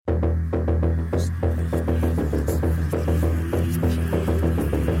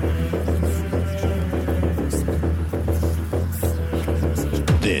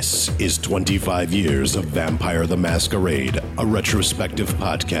This is 25 Years of Vampire the Masquerade, a retrospective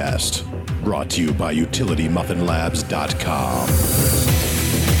podcast. Brought to you by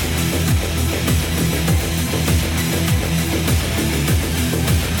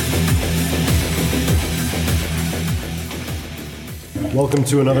Welcome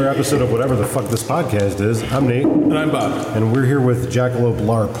to another episode of whatever the fuck this podcast is. I'm Nate. And I'm Bob. And we're here with Jackalope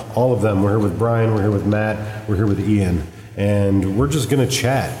LARP, all of them. We're here with Brian, we're here with Matt, we're here with Ian. And we're just going to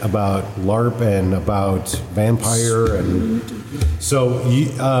chat about LARP and about Vampire. And so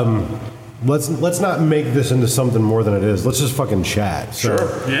let's not make this into something more than it is. Let's just fucking chat. So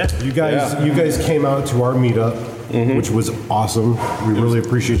Sure. Yeah. You guys came out to our meetup, which was awesome. We really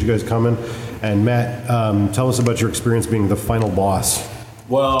appreciate you guys coming. And Matt, tell us about your experience being the final boss.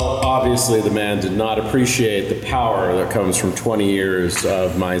 Well, obviously the man did not appreciate the power that comes from 20 years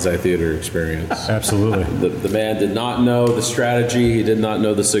of Mind's Eye Theater experience. Absolutely. The man did not know the strategy. He did not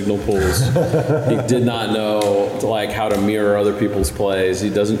know the signal pools. He did not know how to mirror other people's plays. He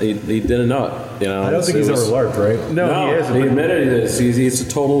didn't know it. You know. I don't think he's ever LARPed, right? No, he isn't. He admitted it is. He's a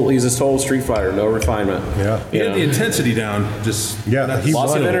total Street Fighter. No refinement. Yeah. He had the intensity down. He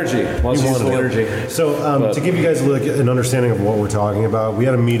lots of wanted energy. Lots of useful energy. So to give you guys an understanding of what we're talking about, we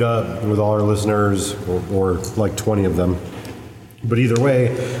had a meetup with all our listeners, or like 20 of them. But either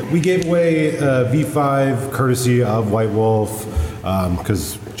way, we gave away V5 courtesy of White Wolf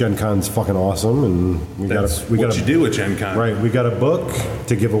because Gen Con's fucking awesome, and we got what you do with Gen Con. Right, we got a book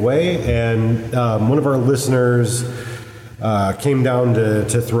to give away, and one of our listeners came down to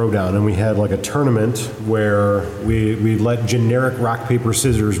Throwdown, and we had like a tournament where we let generic rock paper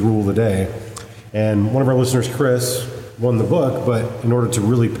scissors rule the day, and one of our listeners, Chris, won the book, but in order to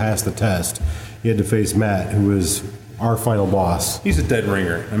really pass the test, he had to face Matt, who was our final boss. He's a dead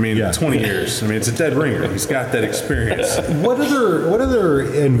ringer. 20 years. It's a dead ringer. He's got that experience. What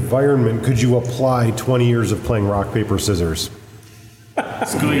other environment could you apply 20 years of playing rock, paper, scissors?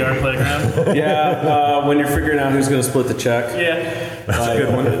 Schoolyard playground. Yeah, when you're figuring out who's going to split the check. Yeah. That's a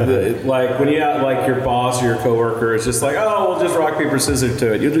good one. When you have your boss or your coworker is just we'll just rock, paper, scissors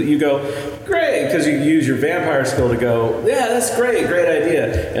to it. You go, great, because you use your vampire skill to go, yeah, that's great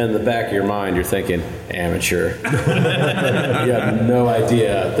idea. And in the back of your mind, you're thinking, amateur. You have no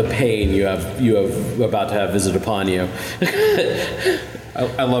idea the pain you have about to have visit upon you.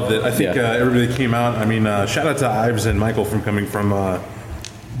 I loved it. I think everybody that came out. Shout out to Ives and Michael from coming from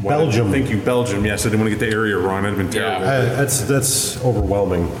Belgium. Thank you, Belgium. Yes, I didn't want to get the area wrong. That'd have been terrible. That's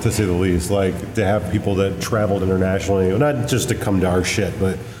overwhelming, to say the least. To have people that traveled internationally, not just to come to our shit,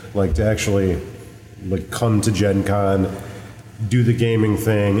 but to actually come to Gen Con, do the gaming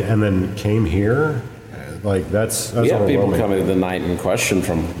thing, and then came here. That's we have people overwhelming. coming to the night in question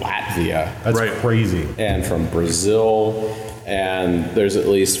from Latvia. That's crazy. And from Brazil. And there's at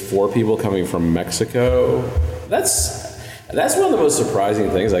least 4 people coming from Mexico. That's one of the most surprising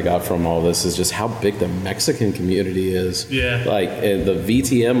things I got from all this is just how big the Mexican community is. Yeah. And the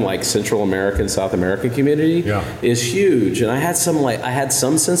VTM, Central American, South American community is huge. And I had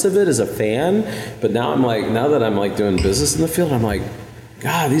some sense of it as a fan, but now now that I'm doing business in the field, I'm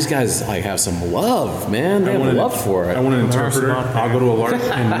God, these guys have some love, man. They have love for it. I want an interpreter. I'll go to a LARP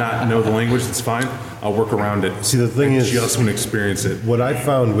and not know the language. It's fine. I'll work around it. See, the thing is, just want to experience it. What I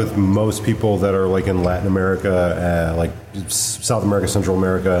found with most people that are in Latin America, South America, Central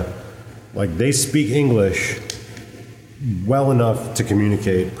America, they speak English well enough to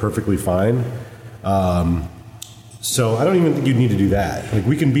communicate perfectly fine. So I don't even think you'd need to do that.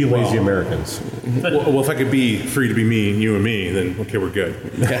 We can be lazy Americans. Well, if I could be free to be me, you and me, then okay, we're good.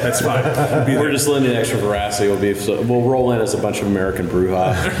 That's fine. We're just lending extra veracity. We'll roll in as a bunch of American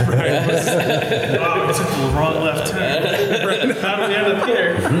brouhaha. Oh, we took the wrong left turn. How do we end up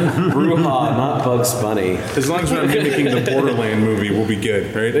here? Brouhaha, not Bugs Bunny. As long as we're not mimicking the Borderland movie, we'll be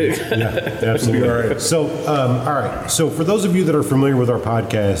good, right? Yeah, absolutely. All right. So, all right. So, for those of you that are familiar with our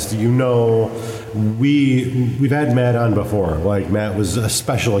podcast, we've had Matt on before. Matt was a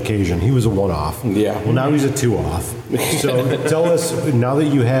special occasion. He was a one-off. Yeah. Well, now he's a two-off. So, tell us, now that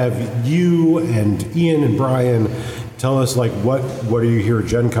you have you and Ian and Brian, tell us, what are you here at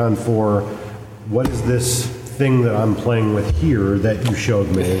Gen Con for? What is this thing that I'm playing with here that you showed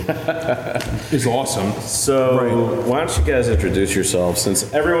me? Is awesome. So why don't you guys introduce yourselves?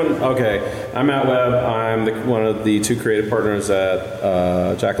 Since everyone, I'm Matt Webb. I'm one of the 2 creative partners at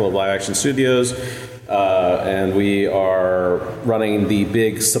Jackalope Live Action Studios, and we are running the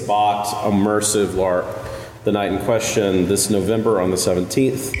big Sabbat immersive LARP, The Night in Question, this November on the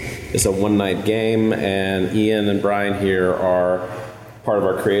 17th. It's a one-night game, and Ian and Brian here are part of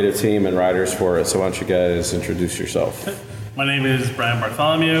our creative team and writers for it. So why don't you guys introduce yourself? My name is Brian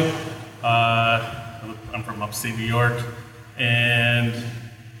Bartholomew. I'm from upstate New York, and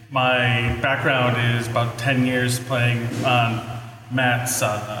my background is about 10 years playing on Matt's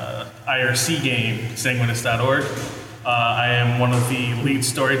IRC game, sanguinus.org. I am one of the lead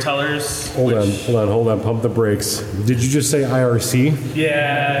storytellers. Hold on. Pump the brakes. Did you just say IRC?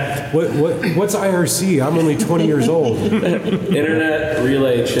 Yeah. What's IRC? I'm only 20 years old. Internet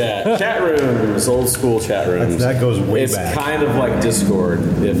relay chat rooms, old school chat rooms. That goes way it's back. It's kind of like Discord,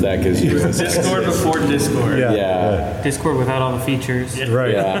 if that gives you a sense. Discord before Discord. Yeah. Discord without all the features.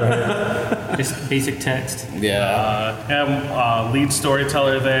 Right. Yeah. Just basic text. Yeah. I'm a lead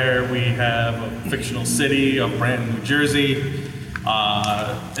storyteller there. We have a fictional city of Brandon, New Jersey.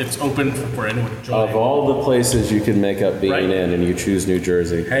 It's open for anyone to join. Of all the places you can make up being Right. in, and you choose New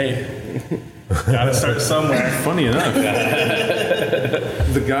Jersey. Hey, gotta start somewhere. Funny enough,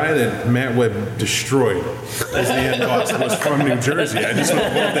 the guy that Matt Webb destroyed as the end boss was from New Jersey. I just want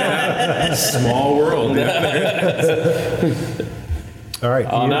to point that out. Small world. All right.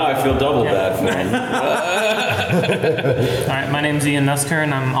 Oh, now I feel double bad for him. All right, my name's Ian Nusker,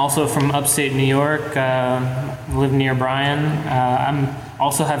 and I'm also from upstate New York. Live near Bryan. I'm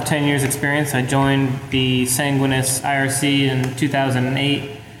also have 10 years experience. I joined the Sanguinus IRC in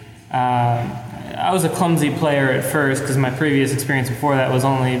 2008. I was a clumsy player at first because my previous experience before that was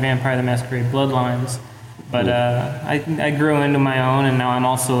only Vampire the Masquerade Bloodlines. But I grew into my own, and now I'm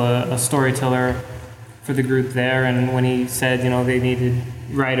also a storyteller for the group there. And when he said, they needed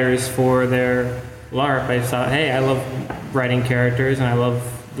writers for their LARP, I thought, hey, I love writing characters, and I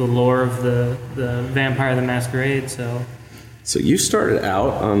love the lore of the Vampire the Masquerade, so... So you started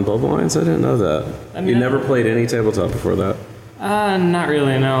out on Bloodlines? I didn't know that. I mean, you never played any tabletop before that? Not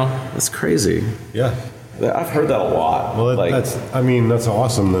really, no. That's crazy. Yeah. I've heard that a lot. Well, that's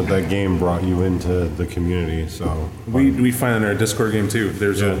awesome that game brought you into the community. So We find in our Discord game too.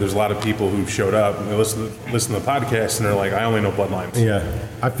 There's a lot of people who showed up and they listen to the podcast and they're like, I only know Bloodlines. yeah,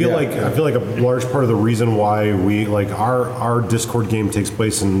 I feel like a large part of the reason why we our Discord game takes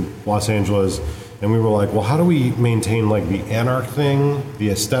place in Los Angeles, and we were like, well, how do we maintain the Anarch thing,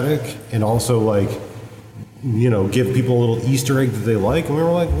 the aesthetic, and also give people a little Easter egg that they like, and we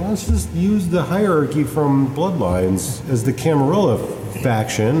were like, well, let's just use the hierarchy from Bloodlines as the Camarilla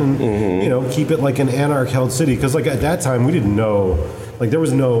faction, and keep it like an Anarch-held city. Because at that time, we didn't know, there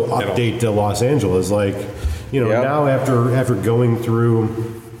was no update to Los Angeles. Now after going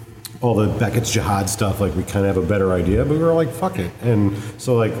through all the Beckett's Jihad stuff, we kind of have a better idea. But we were like, fuck it, and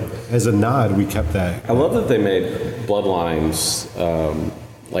so as a nod, we kept that. I love that they made Bloodlines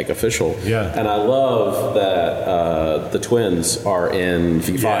official. Yeah. And I love that the twins are in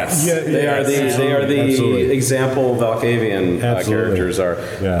V5. Yes. Yeah, They are the absolutely. example Valkavian characters are.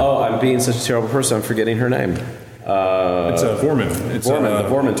 Yeah. Oh, I'm being such a terrible person. I'm forgetting her name. It's Vorman. It's the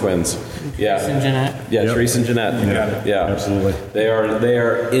Vorman twins. Yeah. And Jeanette. Yeah, Yep. Therese and Jeanette. Yeah. Yeah. Absolutely. They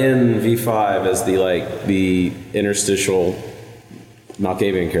are in V5 as the interstitial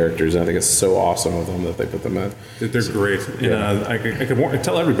Malkavian characters, and I think it's so awesome of them that they put them in. They're great. And I could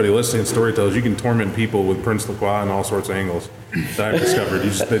tell everybody listening to storytellers, you can torment people with Prince Lacroix and all sorts of angles that I've discovered.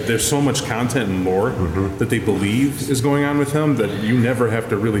 There's so much content and lore that they believe is going on with him that you never have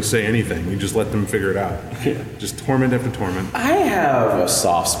to really say anything. You just let them figure it out. Just torment after torment. I have a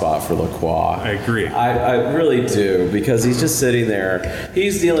soft spot for Lacroix. I agree. I really do, because he's just sitting there.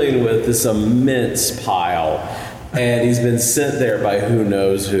 He's dealing with this immense pile, and he's been sent there by who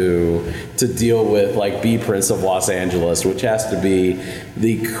knows who to deal with B Prince of Los Angeles, which has to be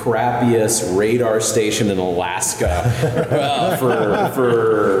the crappiest radar station in Alaska for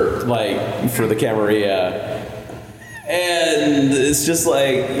the Camarilla. And it's just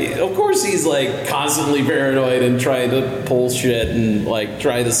of course he's constantly paranoid and trying to pull shit and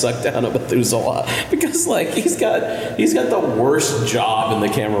trying to suck down a Methuselah, because he's got the worst job in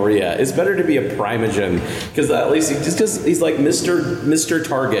the Camarilla. It's better to be a Primogen, because at least he's like Mr.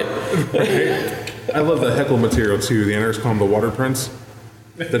 Target. I love the heckle material too. The Anarchs call him the Water Prince.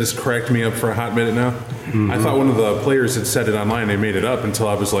 That has cracked me up for a hot minute now. I thought one of the players had said it online. They made it up until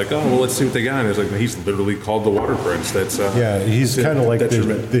I was like, oh, well, let's see what they got. And it was he's literally called the Water Prince. That's He's kind of like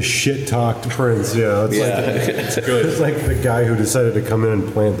detriment. the shit-talked prince. Yeah, it's it's like the guy who decided to come in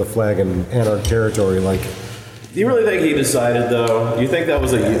and plant the flag in Anarch territory. Do you really think he decided, though? You think that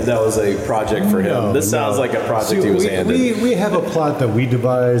was a project for him? This sounds like a project he was handed. We have a plot that we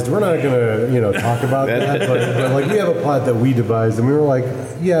devised. We're not going to talk about that, but we have a plot that we devised, and we were like,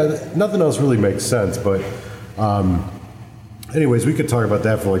 yeah, nothing else really makes sense. But anyways, we could talk about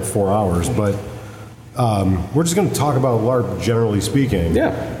that for 4 hours. But we're just going to talk about LARP generally speaking.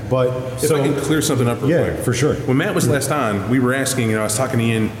 Yeah. But If I can clear something up real quick. for sure. When Matt was last on, we were asking, I was talking to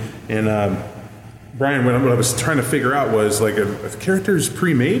Ian and Brian, what I was trying to figure out was like a character's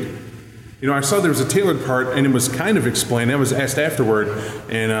pre-made. I saw there was a tailored part, and it was kind of explained. I was asked afterward,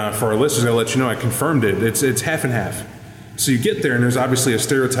 and for our listeners, I'll let you know, I confirmed it. It's half and half. So you get there, and there's obviously a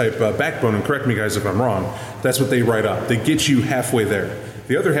stereotype backbone, and correct me guys if I'm wrong, that's what they write up. They get you halfway there.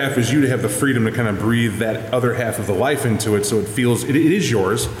 The other half is you to have the freedom to kind of breathe that other half of the life into it so it feels, it is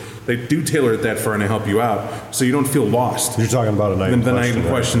yours. They do tailor it that far and they help you out, so you don't feel lost. You're talking about a night in the question. night in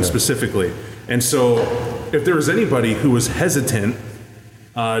question specifically. And so if there was anybody who was hesitant,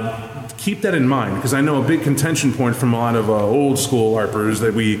 keep that in mind, because I know a big contention point from a lot of old school LARPers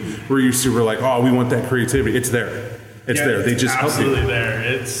that we were used to, were like, oh, we want that creativity. It's there. It's there. They just help you. Absolutely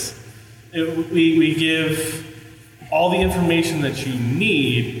there. We give all the information that you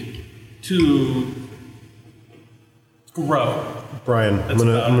need to grow. Brian, I'm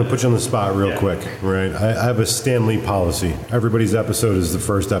gonna put you on the spot real quick, right? I have a Stan Lee policy. Everybody's episode is the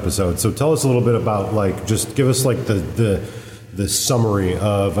first episode. So tell us a little bit about, like, just give us like the summary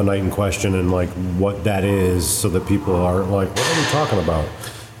of A Night in Question and like what that is, so that people aren't like, what are we talking about?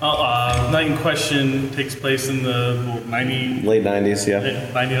 Night in Question takes place in the Late 90s,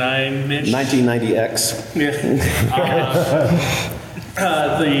 yeah. 99-ish. 1990X. Yeah.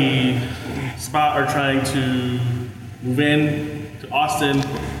 The Spot are trying to move in to Austin,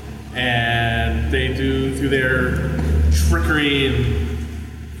 and they do, through their trickery and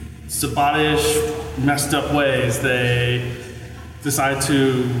Sabatish, messed up ways, they decide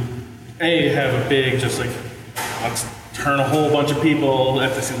to have a big, just like, let's turn a whole bunch of people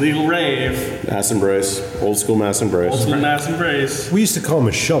at this illegal rave. Mass Embrace. Old school Mass Embrace. Old school Mass Embrace. We used to call them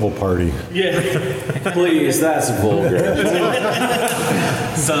a shovel party. Yeah. Please, that's vulgar.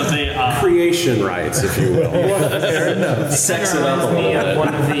 So they Creation rights, if you will. Sex it up a Me little of bit.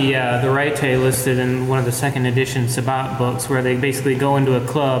 one of the Raite listed in one of the second edition Sabat books, where they basically go into a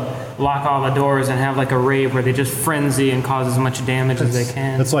club, lock all the doors, and have like a rave where they just frenzy and cause as much damage as they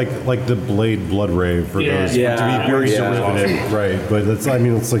can. That's like the Blade Blood Rave for those. Yeah. To be very Yeah. derivative, right? But it's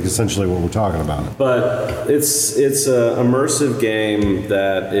like essentially what we're talking about. But it's an immersive game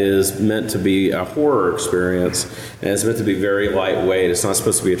that is meant to be a horror experience, and it's meant to be very lightweight. It's not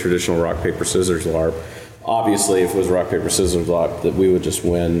supposed to be a traditional rock, paper, scissors LARP. Obviously, if it was rock, paper, scissors LARP, that we would just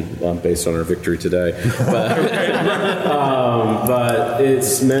win based on our victory today. But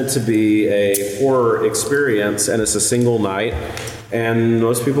it's meant to be a horror experience, and it's a single night, and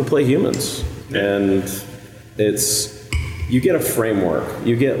most people play humans. And you get a framework.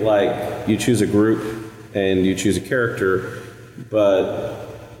 You get, like, you choose a group and you choose a character, but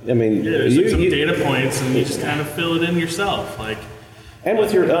I mean, there's like some data points, and you just kind of fill it in yourself, like. And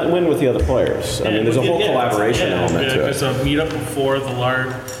with with the other players. I mean, there's a whole collaboration element to it. There's a meetup before the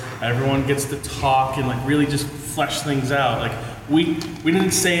LARP. Everyone gets to talk and like really just flesh things out. Like we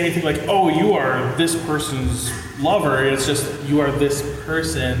didn't say anything like, oh, you are this person's lover. It's just you are this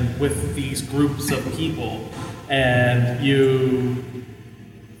person with these groups of people, and you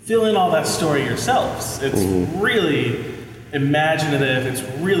fill in all that story yourselves. It's really imaginative. It's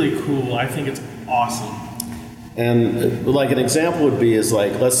really cool. I think it's awesome. And like an example would be is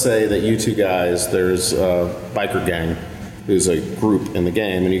like, let's say that you two guys, there's a biker gang who's a group in the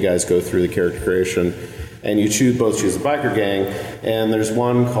game, and you guys go through the character creation, and you both choose the biker gang, and there's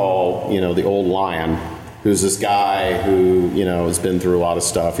one called, the Old Lion, who's this guy who, has been through a lot of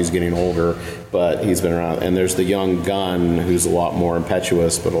stuff. He's getting older, but he's been around. And there's the young gun who's a lot more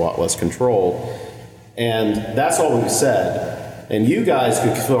impetuous, but a lot less control. And that's all we've said. And you guys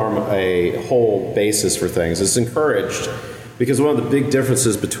could form a whole basis for things. It's encouraged, because one of the big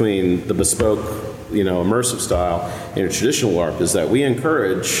differences between the bespoke, immersive style and a traditional LARP is that we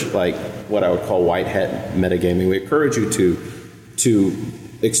encourage, like, what I would call white hat metagaming. We encourage you to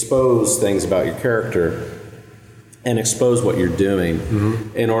expose things about your character and expose what you're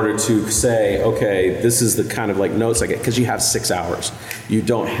doing in order to say, okay, this is the kind of like notes I get, because you have 6 hours. You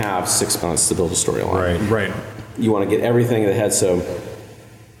don't have 6 months to build a storyline. Right. You want to get everything in the head, so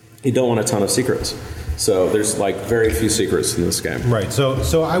you don't want a ton of secrets. So there's like very few secrets in this game. Right.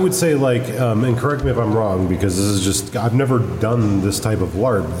 So I would say, like, and correct me if I'm wrong, because this is just, I've never done this type of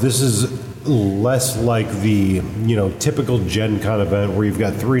LARP. This is less like the, typical Gen Con event where you've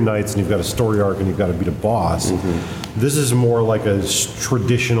got 3 nights and you've got a story arc and you've got to beat a boss. This is more like a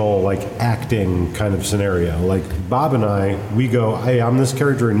traditional, like, acting kind of scenario. Like, Bob and I, we go, hey, I'm this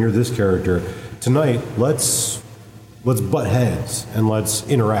character and you're this character. Tonight, let's let's butt heads and let's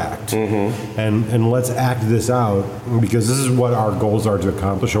interact and let's act this out because this is what our goals are to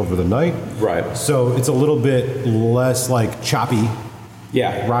accomplish over the night. Right. So it's a little bit less like choppy,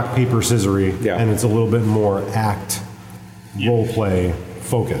 rock, paper, scissory, and it's a little bit more role play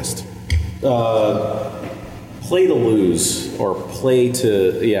focused. Play to lose or play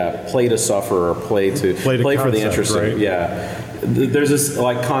to suffer or play for the interesting. Right? Yeah. There's this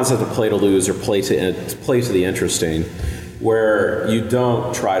like concept of play to lose or play to the interesting, where you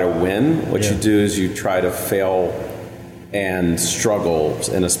don't try to win. What you do is you try to fail and struggle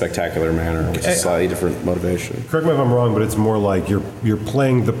in a spectacular manner, which is a slightly different motivation. Correct me if I'm wrong, but it's more like you're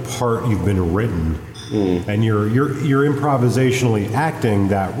playing the part you've been written, and you're improvisationally acting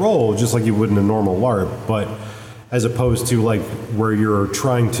that role just like you would in a normal LARP, but as opposed to like where you're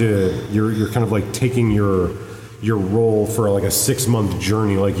trying to you're kind of like taking your role for like a 6-month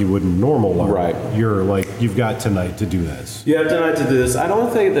journey like you would in normal LARP. Right. You're like, you've got tonight to do this. You have tonight to do this. I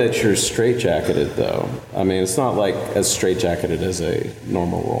don't think that you're straitjacketed though. I mean, it's not like as straitjacketed as a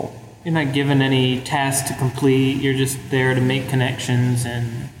normal role. You're not given any tasks to complete. You're just there to make connections,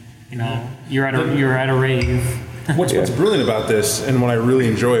 and you're at a rave. What's brilliant about this, and what I really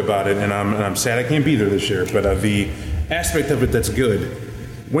enjoy about it, and I'm sad I can't be there this year, but the aspect of it that's good,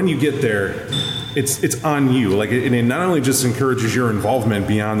 when you get there, it's on you. Like it not only just encourages your involvement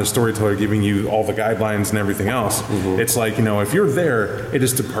beyond the storyteller giving you all the guidelines and everything else. It's like, if you're there, it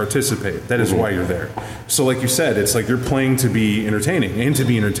is to participate. That is why you're there. So like you said, it's like you're playing to be entertaining and to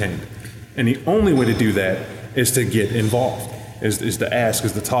be entertained. And the only way to do that is to get involved, is to ask,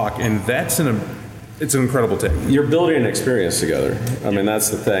 is to talk, and it's an incredible take. You're building an experience together. I mean, that's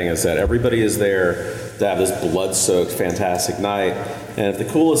the thing, is that everybody is there to have this blood-soaked, fantastic night. And if the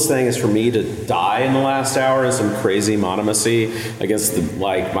coolest thing is for me to die in the last hour in some crazy monomacy against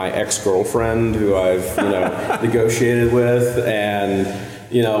my ex-girlfriend who I've negotiated with, and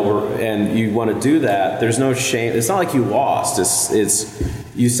and you want to do that, there's no shame. It's not like you lost. It's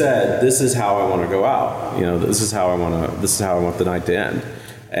you said, this is how I want to go out. This is how I want the night to end,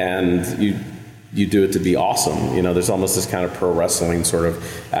 and you do it to be awesome. There's almost this kind of pro wrestling sort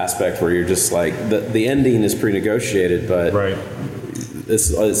of aspect where you're just like, the ending is pre-negotiated, but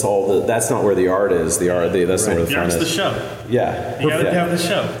it's all that's not where the art is. That's not where the fun is. The show. Yeah. You gotta have the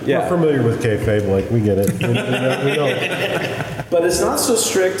show. We're familiar with kayfabe, like we get it. We know. But it's not so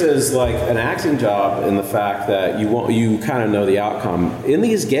strict as like an acting job in the fact that you kind of know the outcome. In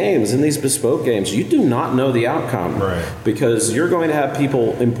these games, in these bespoke games, you do not know the outcome. Right. Because you're going to have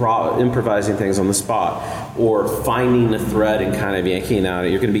people improvising things on the spot or finding a thread and kind of yanking out.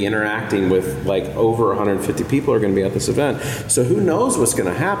 You're going to be interacting with like over 150 people are going to be at this event. So who knows what's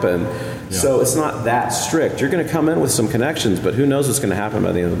going to happen? Yeah. So it's not that strict. You're going to come in with some connections, but who knows what's going to happen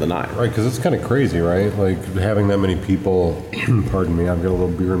by the end of the night? Right, because it's kind of crazy, right? Like having that many people, pardon me, I've got a little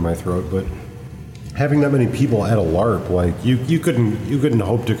beer in my throat, but having that many people at a LARP, like you couldn't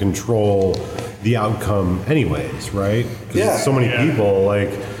hope to control the outcome anyways, right? Because so many people,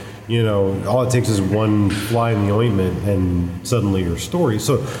 like, all it takes is one fly in the ointment and suddenly your story.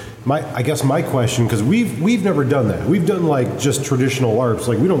 So I guess my question, because we've never done that. We've done like just traditional LARPs,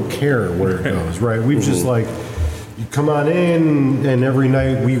 like we don't care where it goes, right? We've just like, you come on in and every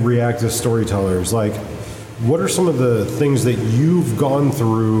night we react as storytellers. Like, what are some of the things that you've gone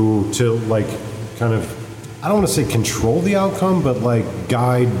through to like kind of, I don't want to say control the outcome, but like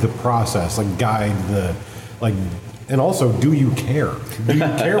guide the process, like guide the, like, and also, do you care? Do you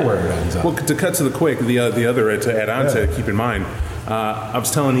care where it ends up? Well, to cut to the quick, the other to add on to keep in mind, I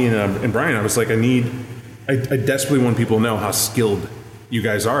was telling Ian and Brian, I was like, I desperately want people to know how skilled you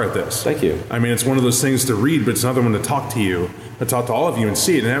guys are at this. Thank you. I mean, it's one of those things to read, but it's another one to talk to you, to talk to all of you and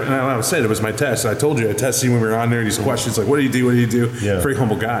see it. And I said it was my test. I told you I tested you when we were on there. These questions like, what do you do? What do you do? Yeah. Very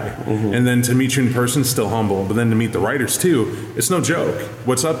humble guy. And then to meet you in person, still humble. But then to meet the writers too, it's no joke.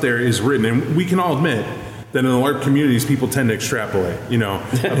 What's up there is written, and we can all admit that in the LARP communities, people tend to extrapolate,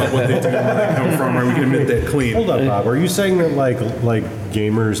 about what they do and where they come from, or we can admit that clean. Hold up, Bob. Are you saying that like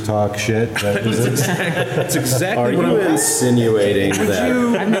gamers talk shit? That's exactly what I'm insinuating.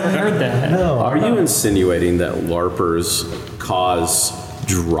 I've never heard that. No. Are you insinuating that LARPers cause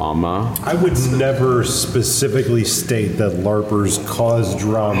drama? I would never specifically state that LARPers cause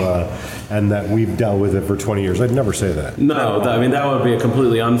drama and that we've dealt with it for 20 years. I'd never say that. No, that would be a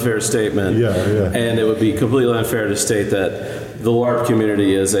completely unfair statement. Yeah. And it would be completely unfair to state that the LARP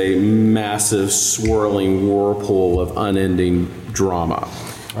community is a massive, swirling whirlpool of unending drama.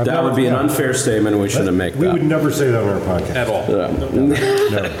 That would be an unfair statement, and we shouldn't make that. We would never say that on our podcast. At all. No.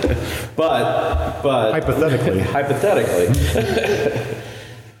 But Hypothetically.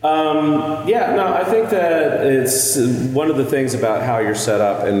 Yeah, no, I think that it's one of the things about how you're set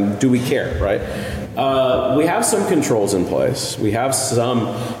up and do we care, right? We have some controls in place. We have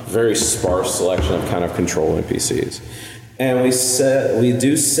some very sparse selection of kind of control NPCs. And we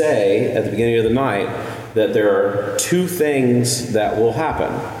do say at the beginning of the night that there are two things that will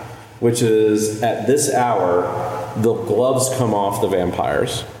happen, which is at this hour, the gloves come off the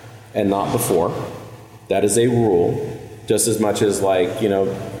vampires and not before. That is a rule, just as much as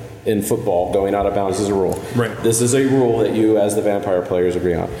in football, going out of bounds is a rule. Right. This is a rule that you, as the vampire players,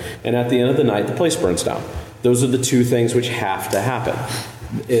 agree on. And at the end of the night, the place burns down. Those are the two things which have to happen.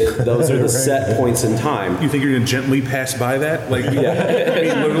 Those are the set points in time. You think you're going to gently pass by that? I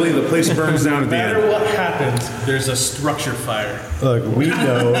mean, literally, the place burns down at the No end. matter what happens, there's a structure fire. Look, we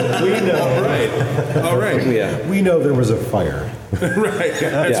know. All right. Yeah. We know there was a fire. Right.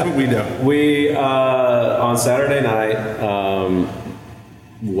 That's what we know. We, on Saturday night,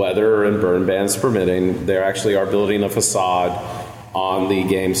 weather and burn bans permitting, they actually are building a facade on the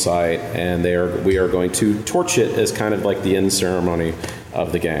game site, and we are going to torch it as kind of like the end ceremony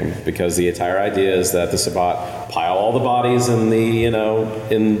of the game, because the entire idea is that the Sabbat pile all the bodies in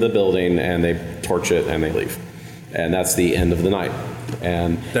the building, and they torch it and they leave, and that's the end of the night,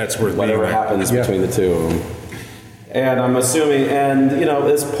 and That's where whatever happens between the two of them. And I'm assuming,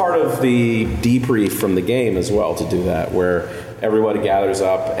 it's part of the debrief from the game as well to do that, where everybody gathers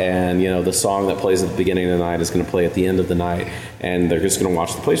up and, the song that plays at the beginning of the night is going to play at the end of the night, and they're just going to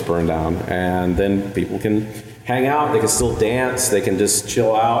watch the place burn down. And then people can hang out, they can still dance, they can just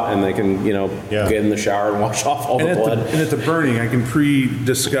chill out, and they can, get in the shower and wash off all the blood. And at the burning, I can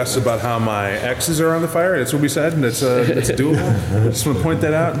pre-discuss about how my exes are on the fire. That's what we said, and that's doable. I just want to point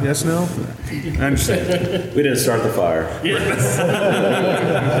that out. Yes, no? I understand. We didn't start the fire. It's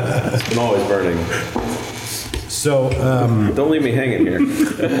been always burning. So, Don't leave me hanging here.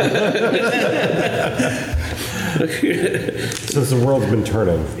 since the world's been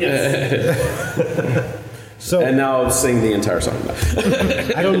turning. So, And now sing the entire song.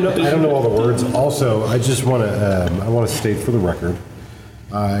 I don't know all the words. Also, I just want to state for the record,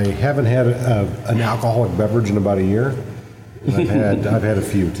 I haven't had an alcoholic beverage in about a year. And I've had a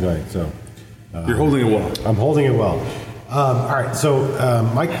few tonight, so You're holding it well. I'm holding it well. All right, so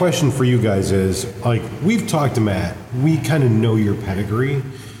my question for you guys is, we've talked to Matt, we kind of know your pedigree.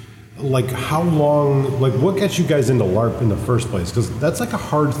 How long, what gets you guys into LARP in the first place? Because that's a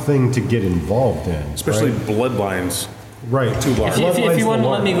hard thing to get involved in. Especially right? bloodlines. Right. To LARP. If you want to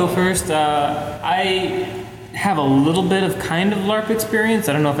let me go first, I have a little bit of kind of LARP experience.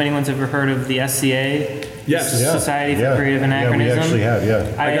 I don't know if anyone's ever heard of the SCA. Yes. Society for Creative Anachronism. Yeah, we actually have,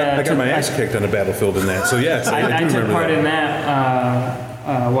 yeah. I got my ass kicked on a battlefield in that, so yes, I do I took remember part that. in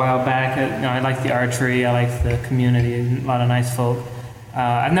that a while back. I like the archery, I like the community, a lot of nice folk.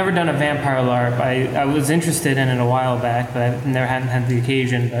 I've never done a vampire LARP. I was interested in it a while back, but I hadn't had the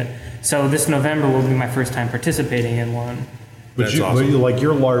occasion. So this November will be my first time participating in one. That's awesome.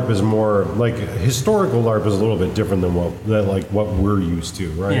 Your LARP is more historical LARP is a little bit different than what we're used to,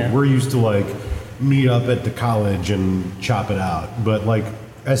 right? Yeah. We're used to meet up at the college and chop it out, but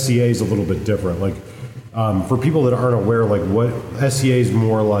SCA is a little bit different. For people that aren't aware, what SCA is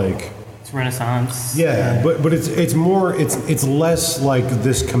more like. It's Renaissance. Yeah, but it's more it's less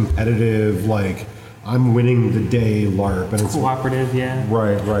this competitive I'm winning the day LARP, and it's Cooperative, yeah.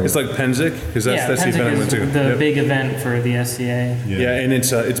 right. It's like Penzic, because that's the event I Penzic went to. is the Yep. big event for the SCA. Yeah, and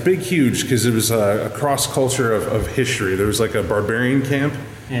it's big, huge, because it was a cross culture of history. There was a barbarian camp.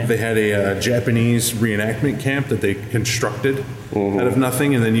 Yeah. They had a Japanese reenactment camp that they constructed out of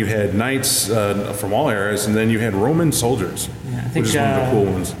nothing, and then you had knights from all eras, and then you had Roman soldiers, Yeah, I think which is one of the cool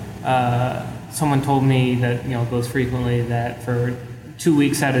ones. Someone told me that goes frequently that for 2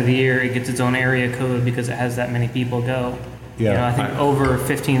 weeks out of the year it gets its own area code because it has that many people go. Yeah. I think over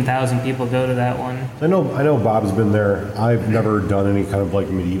 15,000 people go to that one. I know Bob's been there. I've never done any kind of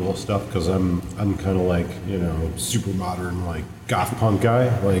medieval stuff because I'm kind of super modern goth punk guy.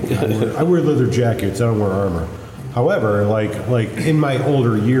 I wear leather jackets. I don't wear armor. However, in my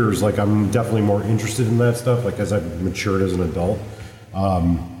older years, I'm definitely more interested in that stuff. As I've matured as an adult,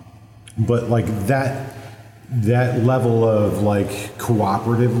 but that level of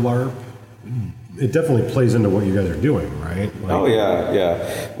cooperative LARP, it definitely plays into what you guys are doing, right? Oh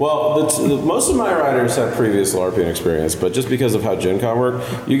yeah. Well, most of my writers have previous LARPing experience, but just because of how Gen Con work,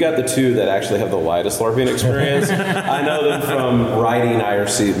 you got the two that actually have the lightest LARPing experience. I know them from writing my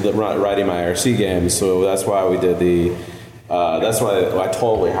IRC games, so that's why we did the That's why I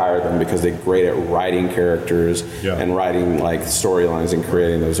totally hired them, because they're great at writing characters and writing like storylines and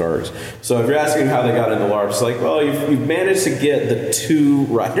creating those arcs. So if you're asking how they got into LARP, it's like, well, you've managed to get the 2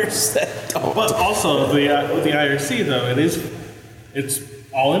 writers that don't. But also with the IRC though, it's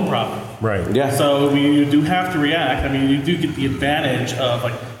all improv. Right. Yeah. So you do have to react. I mean, you do get the advantage of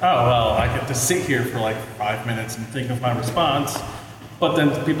like, oh well, I get to sit here for like 5 minutes and think of my response. But then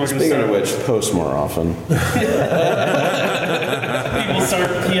people are going to Speaking start. of which, post more often.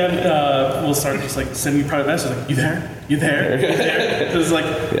 Will start just like sending private messages like, you there? You there? You there? Because like,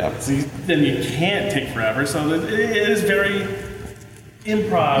 so then you can't take forever. So it is very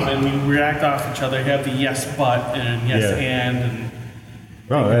improv, and we react off each other. You have the yes but and yes and.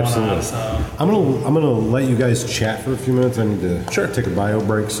 Oh, absolutely. On, so. I'm gonna let you guys chat for a few minutes. I need to take a bio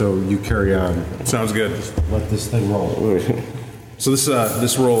break, so you carry on. Sounds good. Let this thing roll. So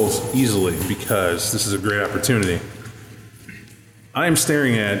this rolls easily because this is a great opportunity. I am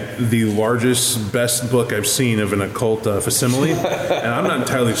staring at the largest, best book I've seen of an occult facsimile, and I'm not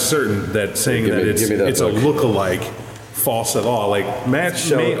entirely certain that saying that it's a look-alike false at all. Like, Matt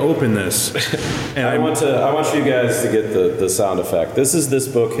may open this, and I want you guys to get the sound effect. This is this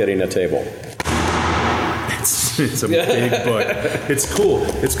book hitting a table. It's a big book. It's cool.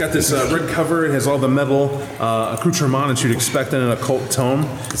 It's got this red cover. It has all the metal accoutrements you'd expect in an occult tome.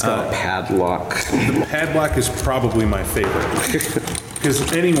 It's got a padlock. The padlock is probably my favorite. Because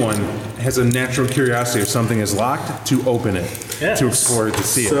anyone has a natural curiosity if something is locked, to open it, to explore it, to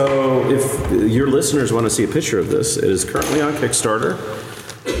see it. So if your listeners want to see a picture of this, it is currently on Kickstarter.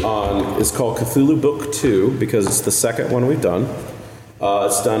 It's called Cthulhu Book 2, because it's the second one we've done.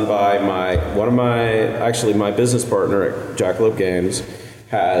 It's done by my business partner at Jackalope Games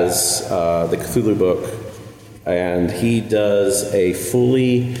has the Cthulhu book, and he does a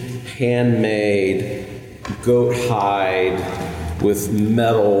fully handmade goat hide with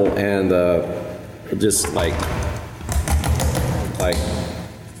metal and just like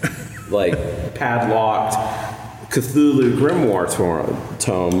padlocked Cthulhu Grimoire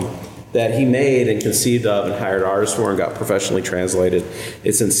tome that he made and conceived of and hired artists for and got professionally translated.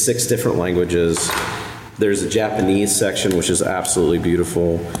 It's in 6 different languages. There's a Japanese section, which is absolutely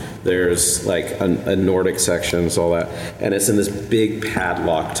beautiful. There's like a Nordic section, so all that. And it's in this big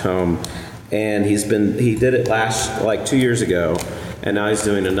padlock tome. And he did it 2 years ago, and now he's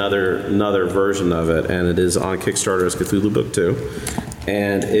doing another version of it, and it is on Kickstarter as Cthulhu Book 2.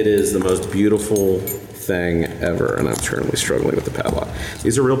 And it is the most beautiful thing ever, and I'm currently struggling with the padlock.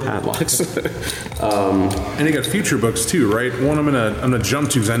 These are real padlocks. And you got future books too, right? One I'm gonna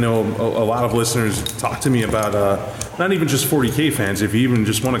jump to, because I know a lot of listeners talk to me about not even just 40K fans. If you even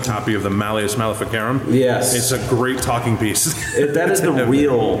just want a copy of the Malleus Maleficarum, yes, it's a great talking piece. That is the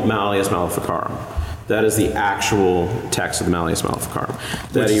real Malleus Maleficarum. That is the actual text of the Malleus Maleficarum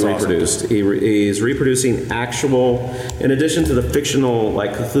that he reproduced. Awesome. He's reproducing actual, in addition to the fictional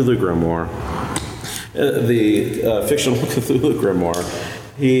like Cthulhu Grimoire. The fictional Cthulhu Grimoire,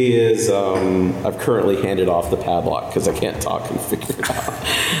 he is, I've currently handed off the padlock because I can't talk and figure it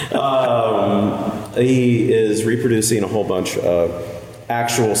out. He is reproducing a whole bunch of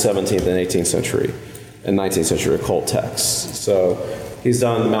actual 17th and 18th century and 19th century occult texts. So he's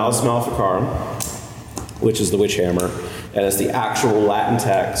done the Malleus Maleficarum, which is the witch hammer, and it's the actual Latin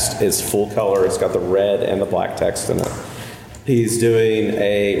text. It's full color. It's got the red and the black text in it. He's doing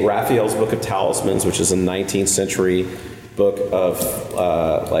a Raphael's Book of Talismans, which is a 19th century book of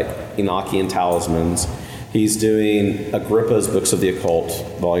Enochian talismans. He's doing Agrippa's Books of the Occult,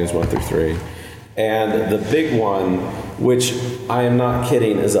 volumes 1 through 3. And the big one, which I am not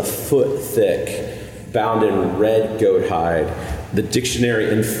kidding, is a foot thick, bound in red goat hide, the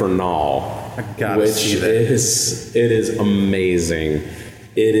Dictionary Infernal, which is amazing.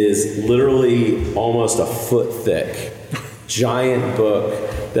 It is literally almost a foot thick. Giant book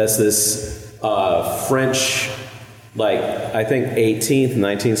that's this French, I think 18th,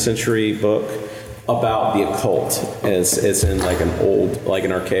 19th century book about the occult. And it's in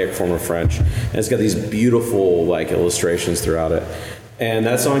an archaic form of French. And it's got these beautiful illustrations throughout it. And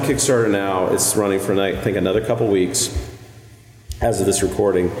that's on Kickstarter now. It's running for I think another couple weeks as of this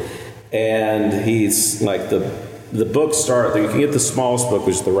recording. And he's the book start. You can get the smallest book,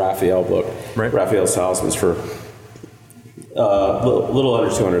 which is the Raphael book, right? Raphael's Talismans for little under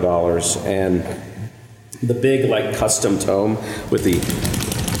 $200, and the big custom tome with the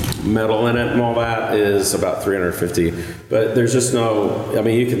metal in it and all that is about $350. But there's just no. I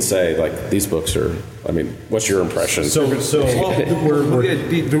mean, you can say like these books are. I mean, what's your impression? So I'm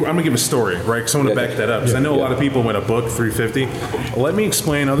gonna give a story, right? Because I want to back that up. Because I know a lot of people went a book $350. Let me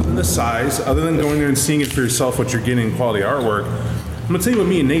explain. Other than the size, other than going there and seeing it for yourself, what you're getting in quality artwork. I'm gonna tell you what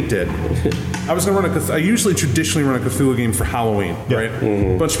me and Nate did. I usually traditionally run a Cthulhu game for Halloween, right?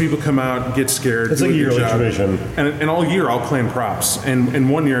 A bunch of people come out, get scared. It's like a yearly tradition. And all year I'll plan props. And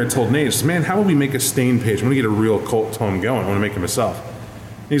one year I told Nate, I said, man, how would we make a stain page? I'm gonna get a real cult tome going. I want to make it myself.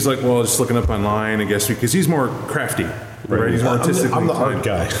 He's like, well, just looking up online, I guess, because he's more crafty, right? He's more artistic. I'm the art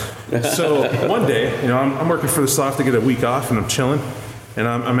guy. So one day, I'm working for the Slough to get a week off, and I'm chilling, and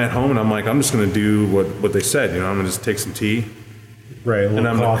I'm at home, and I'm like, I'm just gonna do what they said. I'm gonna just take some tea. Right, And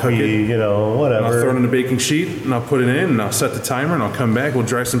I'm coffee, gonna cook it, whatever. And I'll throw it in a baking sheet, and I'll put it in, and I'll set the timer, and I'll come back. We'll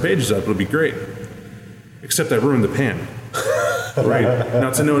dry some pages up. It'll be great. Except I ruined the pan. Right now,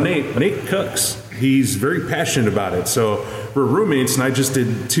 to know Nate cooks. He's very passionate about it. So we're roommates, and I just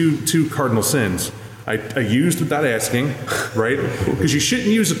did two cardinal sins. I used without asking, right? Because you shouldn't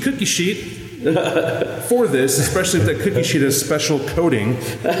use a cookie sheet for this, especially if that cookie sheet has special coating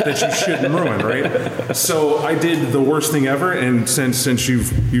that you shouldn't ruin, right? So I did the worst thing ever, and since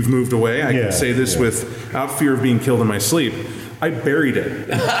you've moved away, I can say this without fear of being killed in my sleep. I buried it.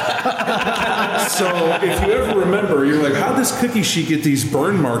 So if you ever remember, you're like, how'd this cookie sheet get these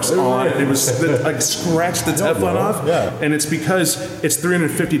burn marks on it? It was I scratched the Teflon off, and it's because it's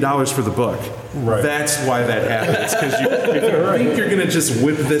 $350 for the book. Right. That's why that happens. Because if you think you're going to just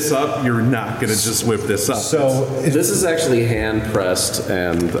whip this up, you're not going to just whip this up. So this is actually hand pressed,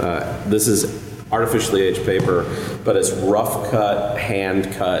 and this is artificially aged paper, but it's rough cut,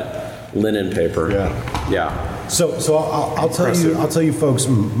 hand cut linen paper. Yeah. So I'll tell you folks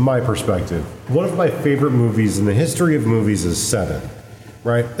my perspective. One of my favorite movies in the history of movies is Seven,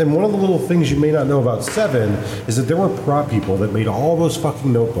 right? And one of the little things you may not know about Seven is that there were prop people that made all those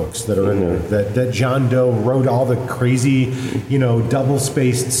fucking notebooks that are in there. That John Doe wrote all the crazy, double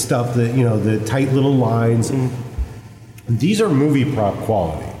spaced stuff. That the tight little lines. These are movie prop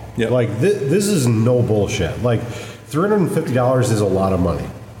quality. Yep. Like this is no bullshit. Like $350 is a lot of money.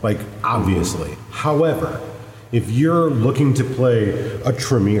 Like obviously, however. If you're looking to play a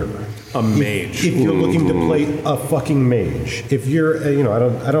Tremere, a mage. If you're looking to play a fucking mage, if you're,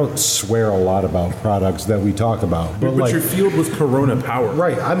 I don't swear a lot about products that we talk about, but like, you're fueled with Corona power.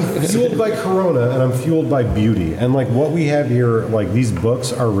 Right, I'm fueled by Corona and I'm fueled by beauty, and like what we have here, like these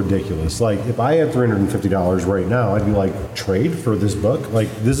books are ridiculous. Like if I had $350 right now, I'd be like, trade for this book. Like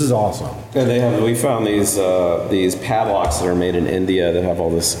this is awesome. And we found these padlocks that are made in India that have all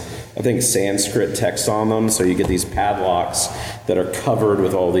this, I think, Sanskrit text on them. So you get these padlocks that are covered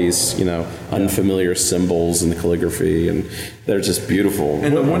with all these, unfamiliar symbols and calligraphy, and they're just beautiful.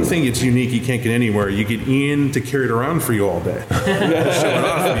 And the one thing that's unique, you can't get anywhere. You get Ian to carry it around for you all day. Show it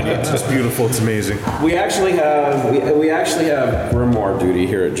off. I mean, it's just beautiful. It's amazing. We actually have grimoire duty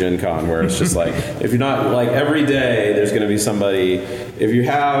here at Gen Con, where it's just like, if you're not, like, every day there's going to be somebody. If you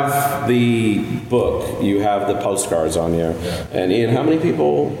have the book, you have the postcards on you. And Ian, how many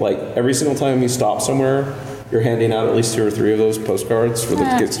people, like, every single time you stop somewhere, you're handing out at least 2 or 3 of those postcards for the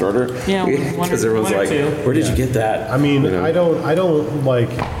Kickstarter? Yeah, because everyone's like, where did you get that? I mean, I don't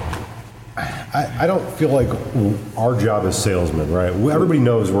feel like our job is salesmen, right? Everybody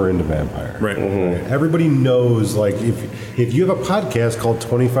knows we're into vampire. Right. Right? Everybody knows, like, if you have a podcast called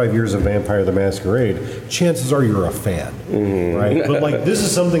 25 Years of Vampire the Masquerade, chances are you're a fan, right? But, like, this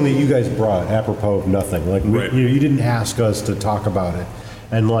is something that you guys brought apropos of nothing. Like, you didn't ask us to talk about it.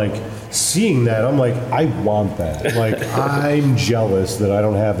 And, like, seeing that, I'm like, I want that. Like, I'm jealous that I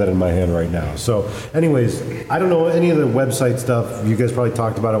don't have that in my hand right now. So, anyways, I don't know any of the website stuff. You guys probably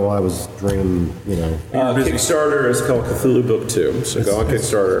talked about it while I was drinking, Kickstarter is called Cthulhu Book 2. So go on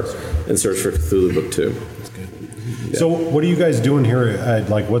Kickstarter and search for Cthulhu Book 2. That's good. Yeah. So, what are you guys doing here?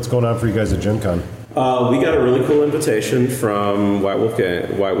 What's going on for you guys at Gen Con? We got a really cool invitation from White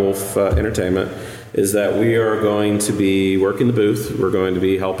Wolf Entertainment. Is that we are going to be working the booth. We're going to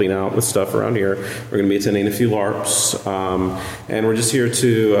be helping out with stuff around here. We're going to be attending a few LARPs. And we're just here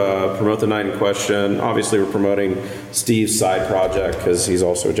to promote the night in question. Obviously, we're promoting Steve's side project because he's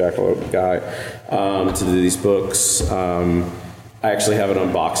also a Jackalope guy to do these books. I actually have an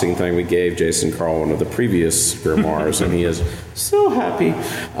unboxing thing we gave Jason Carl one of the previous grimoires, and he is so happy.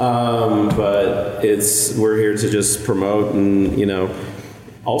 But we're here to just promote and,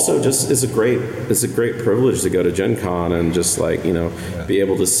 also, just it's a great privilege to go to Gen Con and just be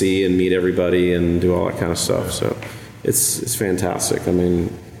able to see and meet everybody and do all that kind of stuff. So it's fantastic. I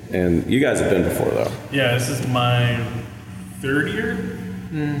mean, and you guys have been before though. Yeah, this is my 3rd year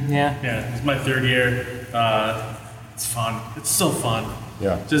Yeah. Yeah, it's my third year. It's fun. It's so fun.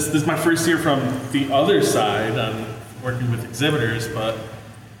 Yeah. Just this is my first year from the other side. I'm working with exhibitors, but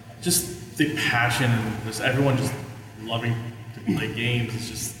just the passion and just everyone just loving to play games.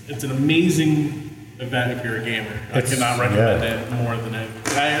 It's an amazing event if you're a gamer. I cannot recommend it more than it.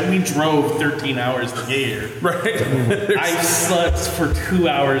 We drove 13 hours to get here. Right. I slept for 2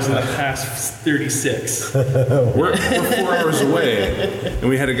 hours in the past 36. We're 4 hours away, and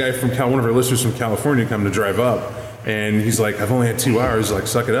we had a guy from one of our listeners from California come to drive up, and he's like, "I've only had 2 hours." Like,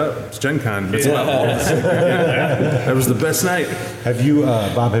 suck it up. It's Gen Con. It's that was the best night. Have you,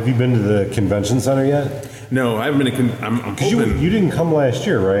 Bob? Have you been to the convention center yet? No, I haven't been. I'm hoping. You didn't come last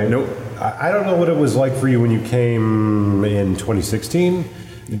year, right? Nope. I don't know what it was like for you when you came in 2016,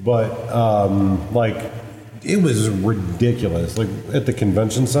 but it was ridiculous. Like at the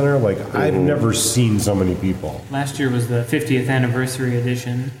convention center, I've never seen so many people. Last year was the 50th anniversary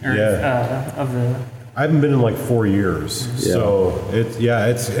edition of the. I haven't been in 4 years, so it's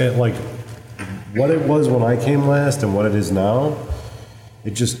what it was when I came last and what it is now.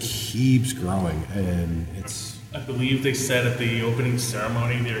 It just keeps growing, and it's. I believe they said at the opening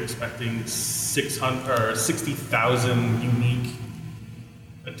ceremony they're expecting 60,000 unique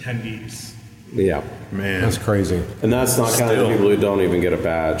attendees. Yeah, Man, That's crazy. and that's not kind of people who don't even get a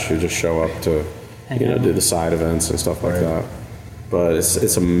badge, who just show up to, do the side events and stuff like that. But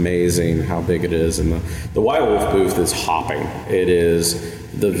it's amazing how big it is, and the White Wolf booth is hopping. It is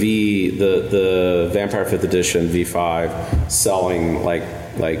the Vampire 5th Edition V5 selling like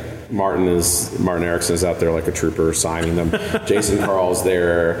Martin Erickson is out there like a trooper signing them. Jason Carl's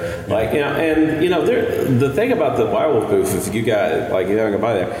there, the thing about the White Wolf booth, if you got you haven't gone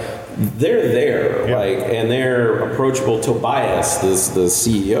by there, they're there, and they're approachable. Tobias, the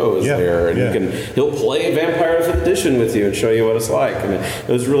CEO, is there, and he'll play Vampire 5th Edition with you and show you what it's like. And it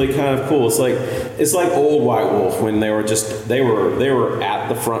was really kind of cool. It's like old White Wolf when they were at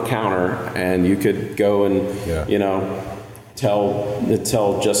the front counter, and you could go and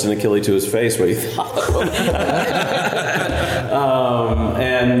tell Justin Achille to his face what you thought of him.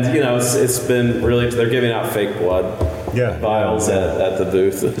 It's been really, they're giving out fake blood vials at the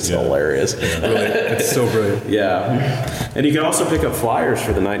booth. It's hilarious. it's so brilliant. Yeah. And you can also pick up flyers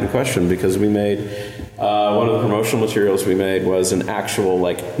for the night in question, because we made, one of the promotional materials we made was an actual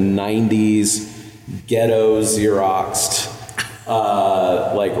 90s ghetto Xeroxed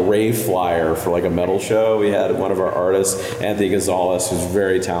rave flyer for a metal show. We had one of our artists, Anthony Gonzalez, who's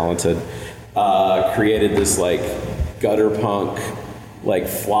very talented, created this gutter punk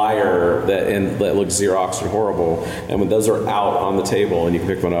flyer that looks Xeroxed and horrible, and when those are out on the table and you can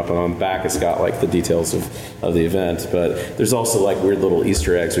pick one up, and on the back it's got the details of the event, but there's also weird little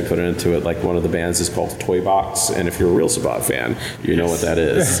Easter eggs we put into it. One of the bands is called Toy Box, and if you're a real Sabbat fan, you know what that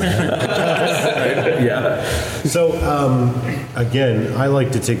is. Yeah. So again, I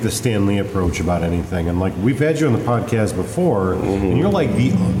like to take the Stan Lee approach about anything, and we've had you on the podcast before, and you're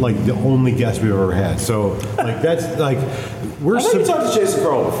the only guest we've ever had. So that's we're. I never talked to Jason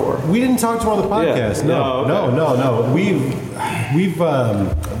Carl before. We didn't talk to him on the podcast. Yeah. No.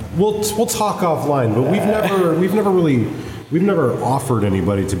 We'll talk offline, but we've never offered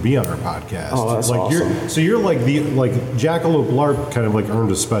anybody to be on our podcast. Oh, that's awesome. You're Jackalope LARP kind of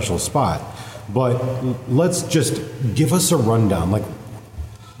earned a special spot, but let's just give us a rundown.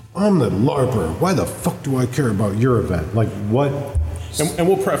 I'm the LARPer. Why the fuck do I care about your event? What? And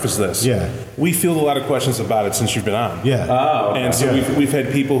we'll preface this. Yeah. We field a lot of questions about it since you've been on. Yeah. Oh, okay. And so we've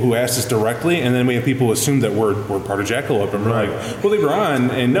had people who asked us directly, and then we have people who assume that we're part of Jackalope, and we're well, they were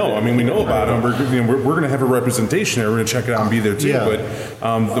on, and no, we know about them. We're going to have a representation there. We're going to check it out and be there too. Yeah. But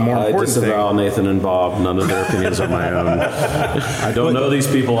the more important I disavow Nathan and Bob. None of their opinions are my own. I don't know these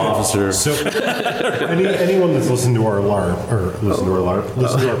people, officer. So anyone that's listened to our LARP or listened to our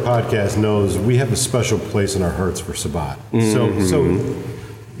podcast knows we have a special place in our hearts for Sabbat. So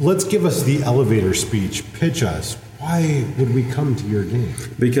let's give us the elevator speech. Pitch us. Why would we come to your game?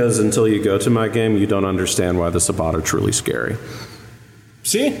 Because until you go to my game, you don't understand why the Sabbat are truly scary.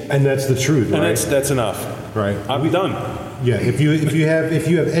 See? And that's the truth, right? And that's enough. Right. I'm done. Yeah. If you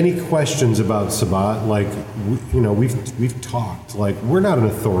have any questions about Sabbat, we've talked. We're not an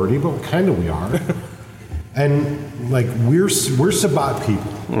authority, but kind of we are. And we're Sabbat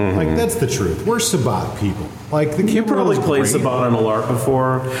people. That's the truth. We're Sabbat people. You probably played Sabbat on a LARP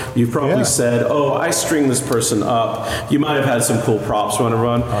before. You've probably said, "Oh, I string this person up." You might have had some cool props you want to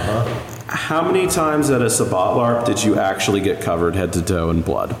run. How many times at a Sabbat LARP did you actually get covered head to toe in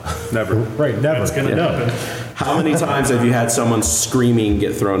blood? Never. Right. Never. It's gonna happen. How many times have you had someone screaming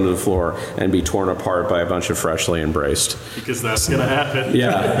get thrown to the floor and be torn apart by a bunch of freshly embraced? Because that's going to happen.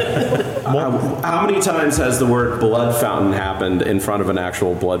 Yeah. How many times has the word blood fountain happened in front of an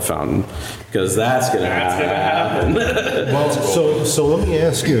actual blood fountain? Because that's going to happen. Well, so let me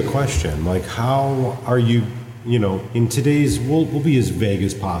ask you a question. Like, how are you, in today's, we'll be as vague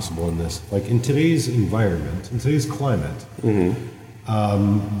as possible in this. Like, in today's environment, in today's climate,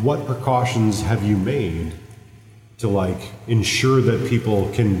 what precautions have you made to, like, ensure that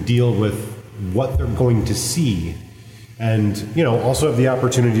people can deal with what they're going to see and, also have the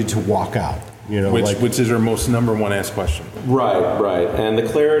opportunity to walk out? Which is our most number one asked question. Right. And the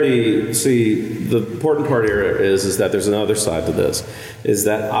clarity, the important part here is that there's another side to this, is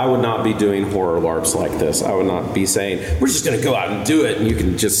that I would not be doing horror LARPs like this. I would not be saying, we're just going to go out and do it and you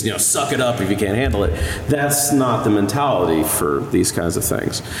can just, suck it up if you can't handle it. That's not the mentality for these kinds of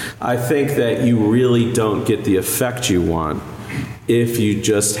things. I think that you really don't get the effect you want if you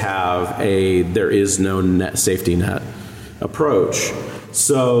just have there is no safety net approach.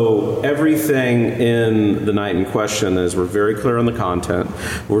 So everything in the night in question is we're very clear on the content.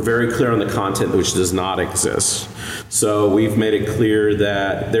 We're very clear on the content which does not exist. So we've made it clear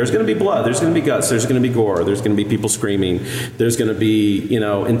that there's going to be blood, there's going to be guts, there's going to be gore, there's going to be people screaming, there's going to be,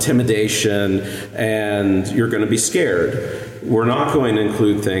 intimidation, and you're going to be scared. We're not going to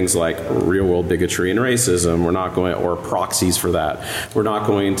include things like real world bigotry and racism. We're not going, or proxies for that. We're not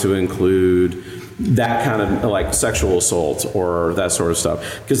going to include that kind of like sexual assault or that sort of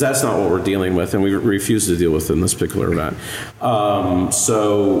stuff, because that's not what we're dealing with, and we refuse to deal with in this particular event.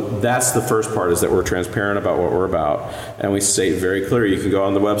 So that's the first part, is that we're transparent about what we're about, and we state very clearly. You can go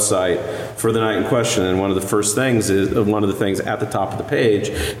on the website for the night in question, and one of the things at the top of the page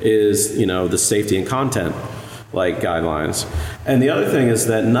is the safety and content guidelines. And the other thing is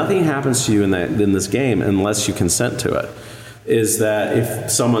that nothing happens to you in this game unless you consent to it. Is that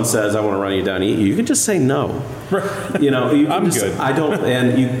if someone says, I want to run you down and eat you, you can just say no. I'm good. I don't,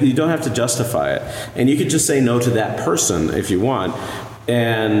 and you don't have to justify it. And you could just say no to that person if you want.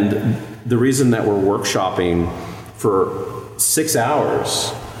 And the reason that we're workshopping for 6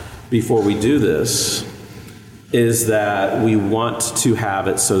 hours before we do this is that we want to have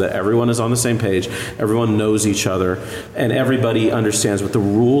it so that everyone is on the same page, everyone knows each other, and everybody understands what the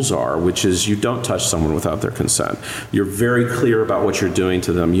rules are, which is you don't touch someone without their consent. You're very clear about what you're doing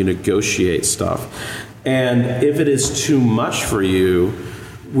to them. You negotiate stuff. And if it is too much for you,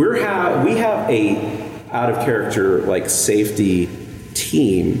 we have a out-of-character safety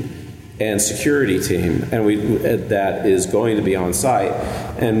team and security team, and that is going to be on site.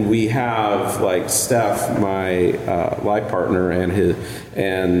 And we have Steph, my live partner,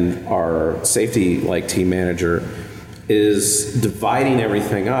 and our safety team manager is dividing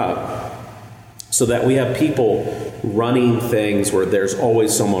everything up so that we have people running things where there's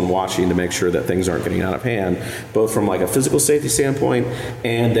always someone watching to make sure that things aren't getting out of hand, both from a physical safety standpoint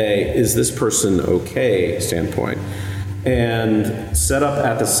and is this person okay standpoint. And set up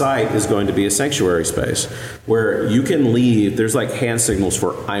at the site is going to be a sanctuary space where you can leave. There's hand signals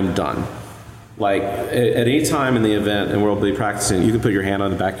for I'm done. At any time in the event, and we'll be practicing, you can put your hand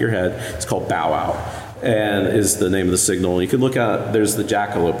on the back of your head. It's called bow out, and is the name of the signal. You can look at, there's the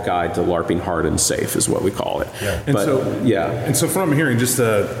Jackalope Guide to LARPing Hard and Safe is what we call it. Yeah. And so from hearing, just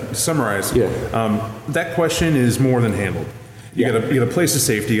to summarize, that question is more than handled. You got a place of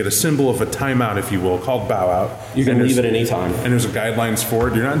safety. You got a symbol of a timeout, if you will, called bow out. You can leave at any time. And there's guidelines for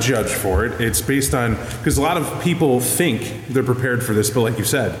it. You're not judged for it. It's based on, because a lot of people think they're prepared for this, but like you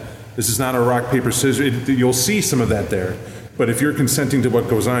said, this is not a rock, paper, scissors. You'll see some of that there. But if you're consenting to what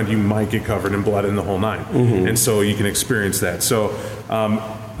goes on, you might get covered in blood in the whole nine. Mm-hmm. And so you can experience that. So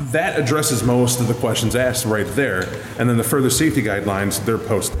that addresses most of the questions asked right there. And then the further safety guidelines, they're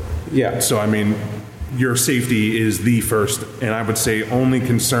posted. Yeah. So, your safety is the first, and I would say only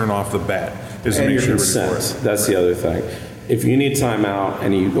concern off the bat is to make sure you're ready for it. That's the other thing. If you need time out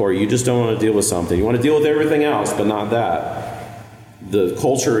and you just don't want to deal with something, you want to deal with everything else, but not that. The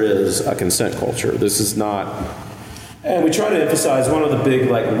culture is a consent culture. This is not. And we try to emphasize one of the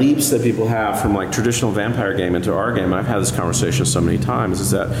big leaps that people have from traditional vampire game into our game. I've had this conversation so many times.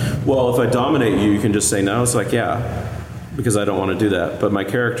 Is that, well, if I dominate you, you can just say no. It's yeah. Because I don't want to do that. But my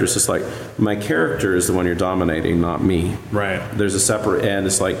character is just my character is the one you're dominating, not me. Right. There's a separate, and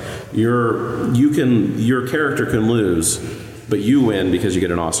it's your character can lose, but you win because you get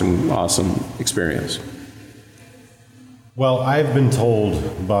an awesome experience. Well, I've been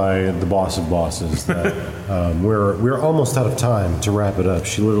told by the boss of bosses that we're almost out of time to wrap it up.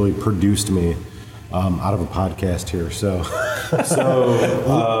 She literally produced me out of a podcast here. So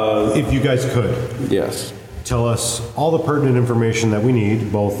if you guys could. Yes. tell us all the pertinent information that we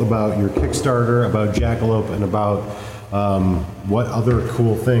need, both about your Kickstarter, about Jackalope, and about what other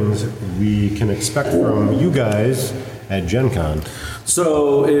cool things we can expect from you guys at Gen Con.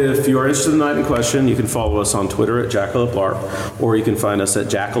 So if you're interested in the night in question, you can follow us on Twitter at Jackalope LARP, or you can find us at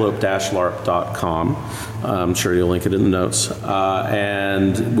jackalope-larp.com. I'm sure you'll link it in the notes.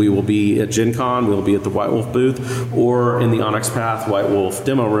 And we will be at Gen Con, we'll be at the White Wolf booth, or in the Onyx Path White Wolf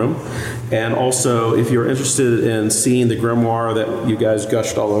demo room. And also, if you're interested in seeing the grimoire that you guys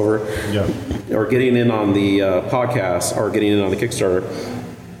gushed all over, or getting in on the podcast, or getting in on the Kickstarter,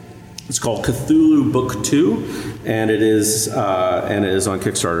 it's called Cthulhu Book 2, and it is on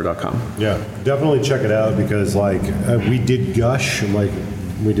Kickstarter.com. Yeah, definitely check it out because we did gush,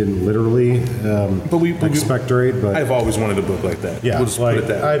 we didn't literally expectorate, but I've always wanted a book like that. Yeah, we'll just put it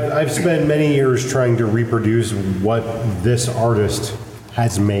that way. I've spent many years trying to reproduce what this artist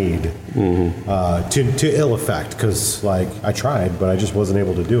has made to ill effect because I tried, but I just wasn't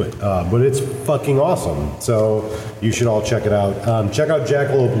able to do it. But it's fucking awesome. So you should all check it out. Check out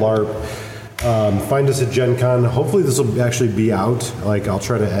Jackalope LARP. Find us at Gen Con. Hopefully this will actually be out. I'll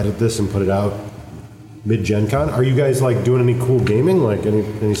try to edit this and put it out mid-Gen Con. Are you guys doing any cool gaming?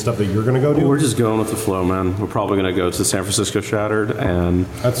 Any stuff that you're gonna go do? We're just going with the flow, man. We're probably gonna go to San Francisco Shattered, and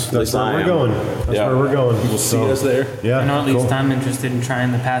that's where we're going. That's where we're going. We'll see us there. Yeah, I know at least I'm interested in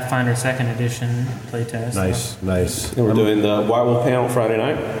trying the Pathfinder 2nd Edition playtest. Nice. And we're doing the White Wolf panel Friday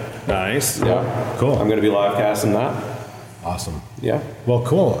night. Nice. Yeah. Cool. I'm gonna be live casting that. Awesome. Yeah. Well,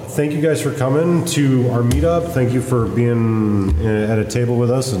 cool. Thank you guys for coming to our meetup. Thank you for being at a table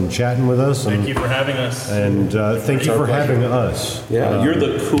with us and chatting with us. Thank you for having us. And thank you for having us. Yeah, you're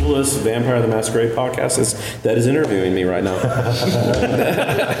the coolest Vampire the Masquerade podcast that is interviewing me right now.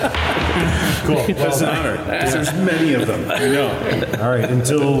 Cool. That's an honor. There's many of them. I know. All right.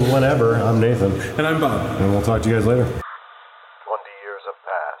 Until whenever, I'm Nathan. And I'm Bob. And we'll talk to you guys later. 20 years have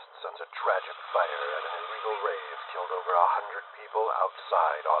passed since a tragic fire at an illegal rave killed over 100 people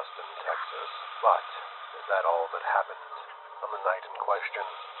outside Austin, Texas. But is that all that happened on the night in question?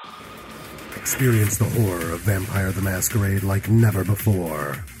 Experience the horror of Vampire the Masquerade like never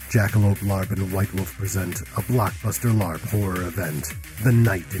before. Jackalope LARP and White Wolf present a blockbuster LARP horror event. The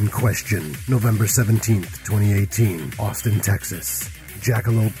Night in Question, November 17th, 2018, Austin, Texas.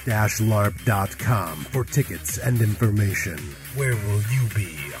 Jackalope-larp.com for tickets and information. Where will you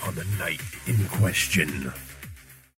be on the Night in Question?